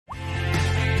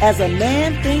As a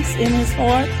man thinks in his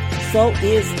heart, so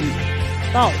is he.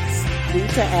 Thoughts lead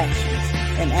to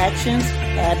actions, and actions,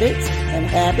 habits, and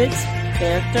habits,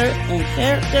 character, and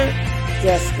character,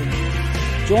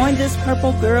 destiny. Join this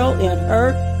purple girl in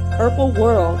her purple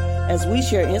world as we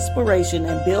share inspiration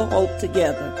and build hope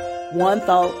together, one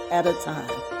thought at a time.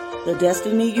 The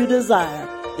destiny you desire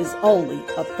is only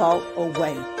a thought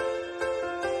away.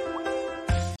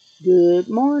 Good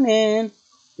morning.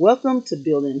 Welcome to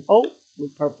Building Hope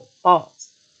with Purple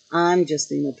Thoughts. I'm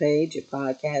Justina Page, your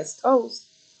podcast host.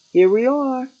 Here we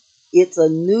are. It's a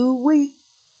new week,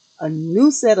 a new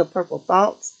set of purple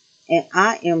thoughts, and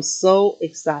I am so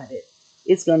excited.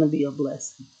 It's going to be a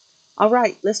blessing. All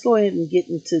right, let's go ahead and get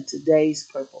into today's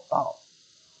purple thought.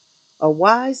 A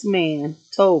wise man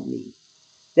told me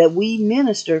that we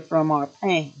minister from our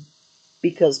pain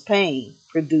because pain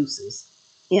produces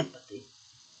empathy.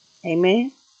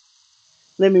 Amen?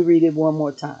 Let me read it one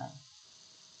more time.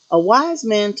 A wise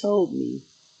man told me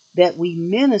that we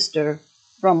minister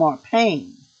from our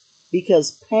pain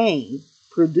because pain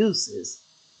produces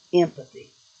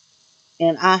empathy.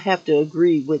 And I have to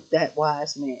agree with that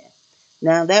wise man.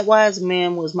 Now, that wise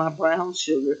man was my brown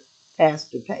sugar,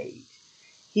 Pastor Page.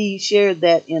 He shared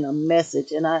that in a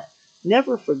message, and I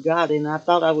never forgot it, and I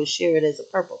thought I would share it as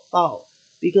a purple thought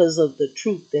because of the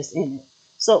truth that's in it.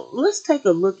 So let's take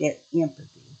a look at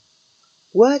empathy.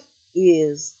 What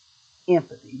is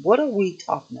empathy? What are we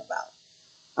talking about?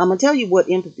 I'm going to tell you what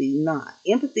empathy is not.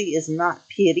 Empathy is not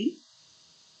pity.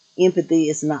 Empathy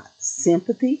is not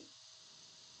sympathy.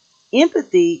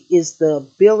 Empathy is the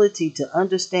ability to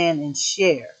understand and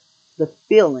share the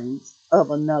feelings of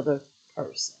another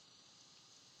person.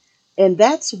 And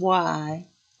that's why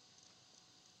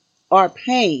our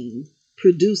pain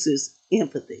produces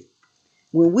empathy.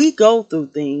 When we go through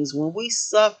things, when we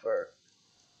suffer,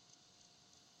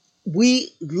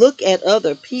 we look at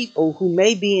other people who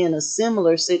may be in a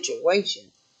similar situation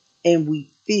and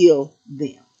we feel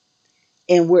them.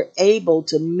 And we're able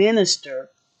to minister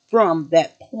from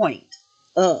that point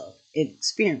of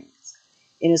experience.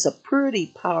 And it's a pretty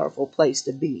powerful place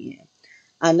to be in.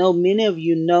 I know many of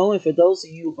you know, and for those of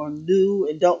you who are new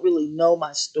and don't really know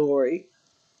my story,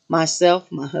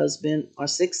 myself, my husband, our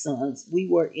 6 sons, we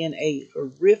were in a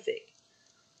horrific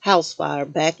house fire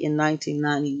back in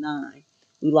 1999.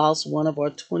 We lost one of our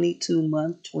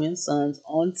 22-month twin sons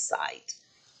on site.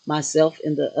 Myself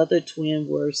and the other twin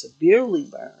were severely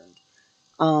burned.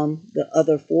 The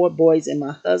other 4 boys and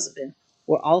my husband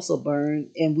were also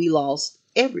burned, and we lost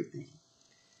everything.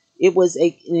 It was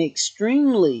an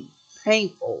extremely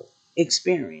painful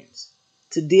experience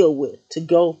to deal with, to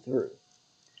go through.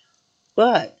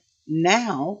 But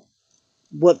now,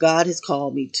 what God has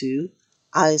called me to,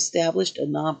 I established a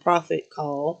nonprofit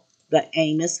called the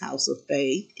Amos House of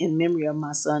Faith in memory of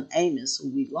my son Amos, who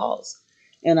we lost.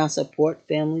 And I support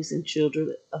families and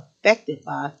children affected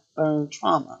by burn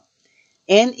trauma.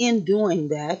 And in doing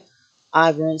that,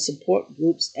 I run support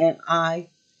groups and I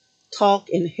talk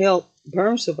and help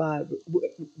burn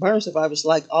survivors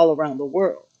like all around the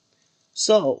world.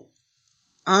 So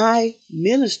I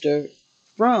minister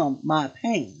from my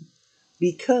pain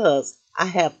because I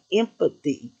have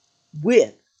empathy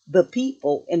with the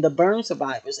people and the burn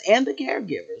survivors and the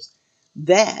caregivers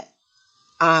that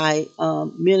I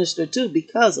minister to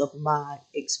because of my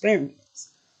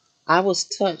experience. I was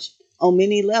touched on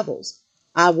many levels.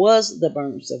 I was the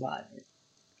burn survivor.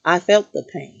 I felt the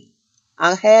pain.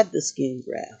 I had the skin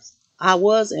grafts. I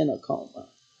was in a coma.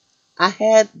 I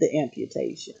had the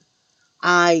amputation.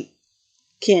 I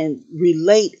can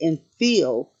relate and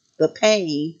feel the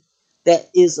pain that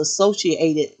is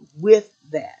associated with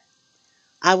that.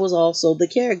 I was also the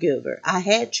caregiver. I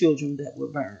had children that were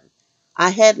burned.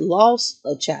 I had lost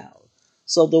a child.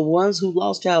 So the ones who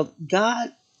lost child,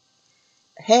 God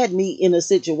had me in a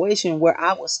situation where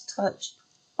I was touched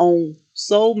on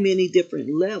so many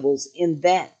different levels in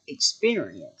that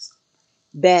experience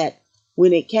that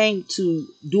when it came to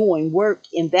doing work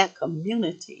in that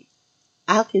community,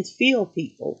 I could feel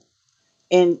people,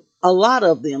 and a lot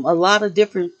of them, a lot of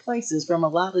different places from a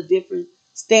lot of different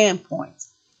standpoints.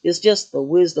 It's just the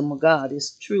wisdom of God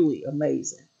is truly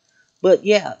amazing. But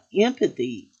yeah,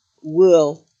 empathy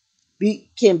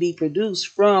can be produced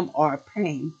from our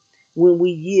pain when we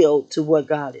yield to what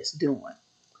God is doing.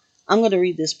 I'm going to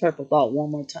read this purple thought one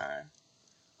more time.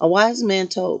 A wise man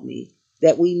told me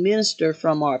that we minister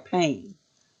from our pain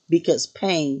because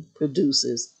pain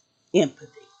produces empathy.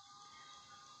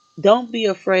 Don't be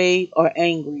afraid or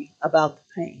angry about the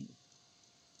pain.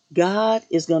 God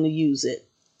is going to use it.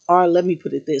 Or let me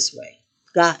put it this way.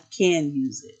 God can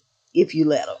use it if you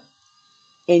let him.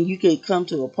 And you can come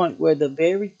to a point where the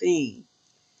very thing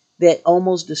that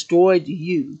almost destroyed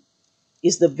you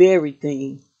is the very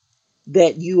thing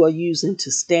that you are using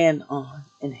to stand on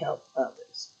and help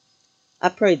others. I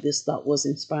pray this thought was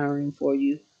inspiring for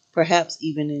you, perhaps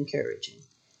even encouraging.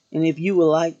 And if you would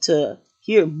like to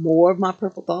hear more of my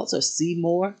purple thoughts or see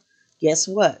more, guess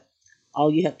what?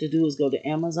 All you have to do is go to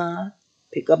Amazon,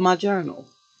 pick up my journal,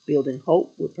 Building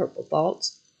Hope with Purple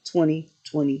Thoughts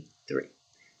 2023.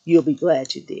 You'll be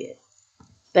glad you did.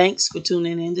 Thanks for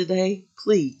tuning in today.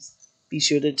 Please be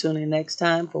sure to tune in next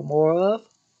time for more of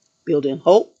Building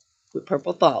Hope with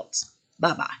Purple Thoughts.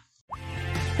 Bye-bye.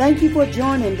 Thank you for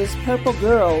joining this purple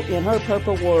girl in her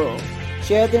purple world.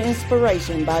 Share the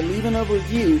inspiration by leaving a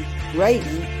review,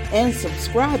 rating, and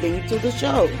subscribing to the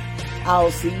show.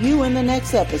 I'll see you in the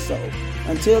next episode.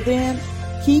 Until then,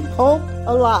 keep hope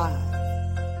alive.